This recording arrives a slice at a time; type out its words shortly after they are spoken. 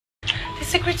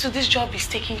secret to this job is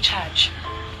taking charge.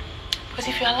 Because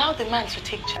if you allow the man to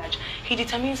take charge, he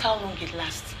determines how long it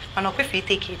lasts. And if you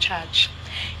take a charge,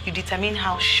 you determine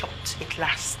how short it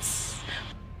lasts.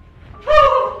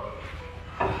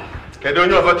 Can you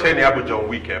ever tell me about John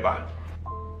Wick ever?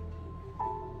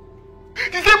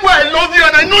 The same way I love you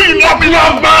and I know you love me,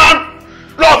 love man!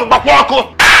 Love Bakwako!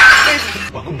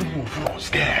 We're going to be a flawless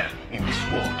girl in this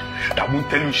world that won't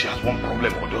tell you she has one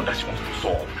problem or the other she wants to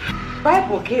solve.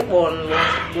 Bible keep on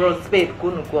respect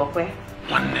kunu kwa.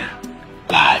 One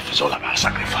life is all about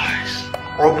sacrifice.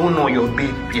 Open on your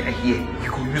babe here,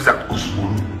 you can use that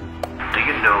osuru. Do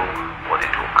you know what it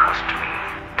will cost me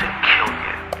to kill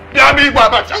you?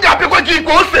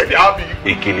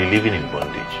 Echelon living in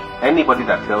bondage. Anybody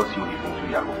that tells you he's into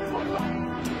Yahoo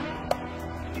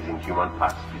is in human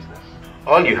parts business.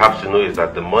 All you have to know is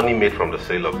that the money made from the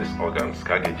sale of these organs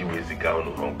Kageji Weziga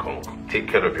in Hong Kong. Take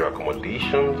care of your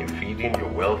accommodation, your feeding, your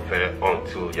welfare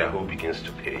until Yahoo begins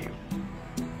to pay you.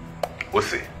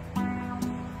 Ose.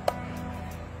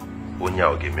 Onya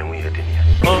oge me we heading here.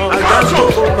 I got to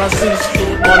overseas,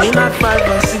 money not 5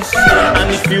 or 6. And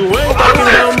if you ain't talking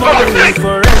about money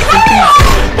for rest in peace,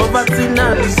 poverty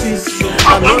not disease.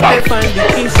 I know they find the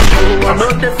kiss, I know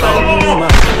they find the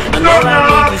woman, and all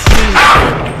I need is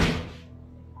peace.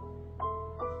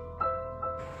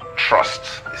 Trust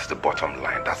is the bottom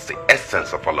line. That's the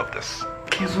essence of all of this.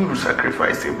 Kizuru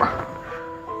sacrifice Eba.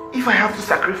 If I have to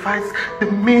sacrifice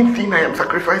the main thing I am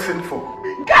sacrificing for.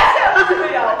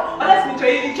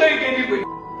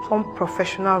 Some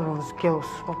professional rules girls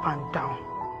up and down.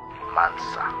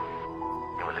 Mansa.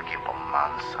 You were looking for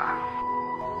Mansa.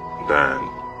 Then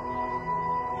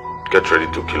get ready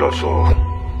to kill us all.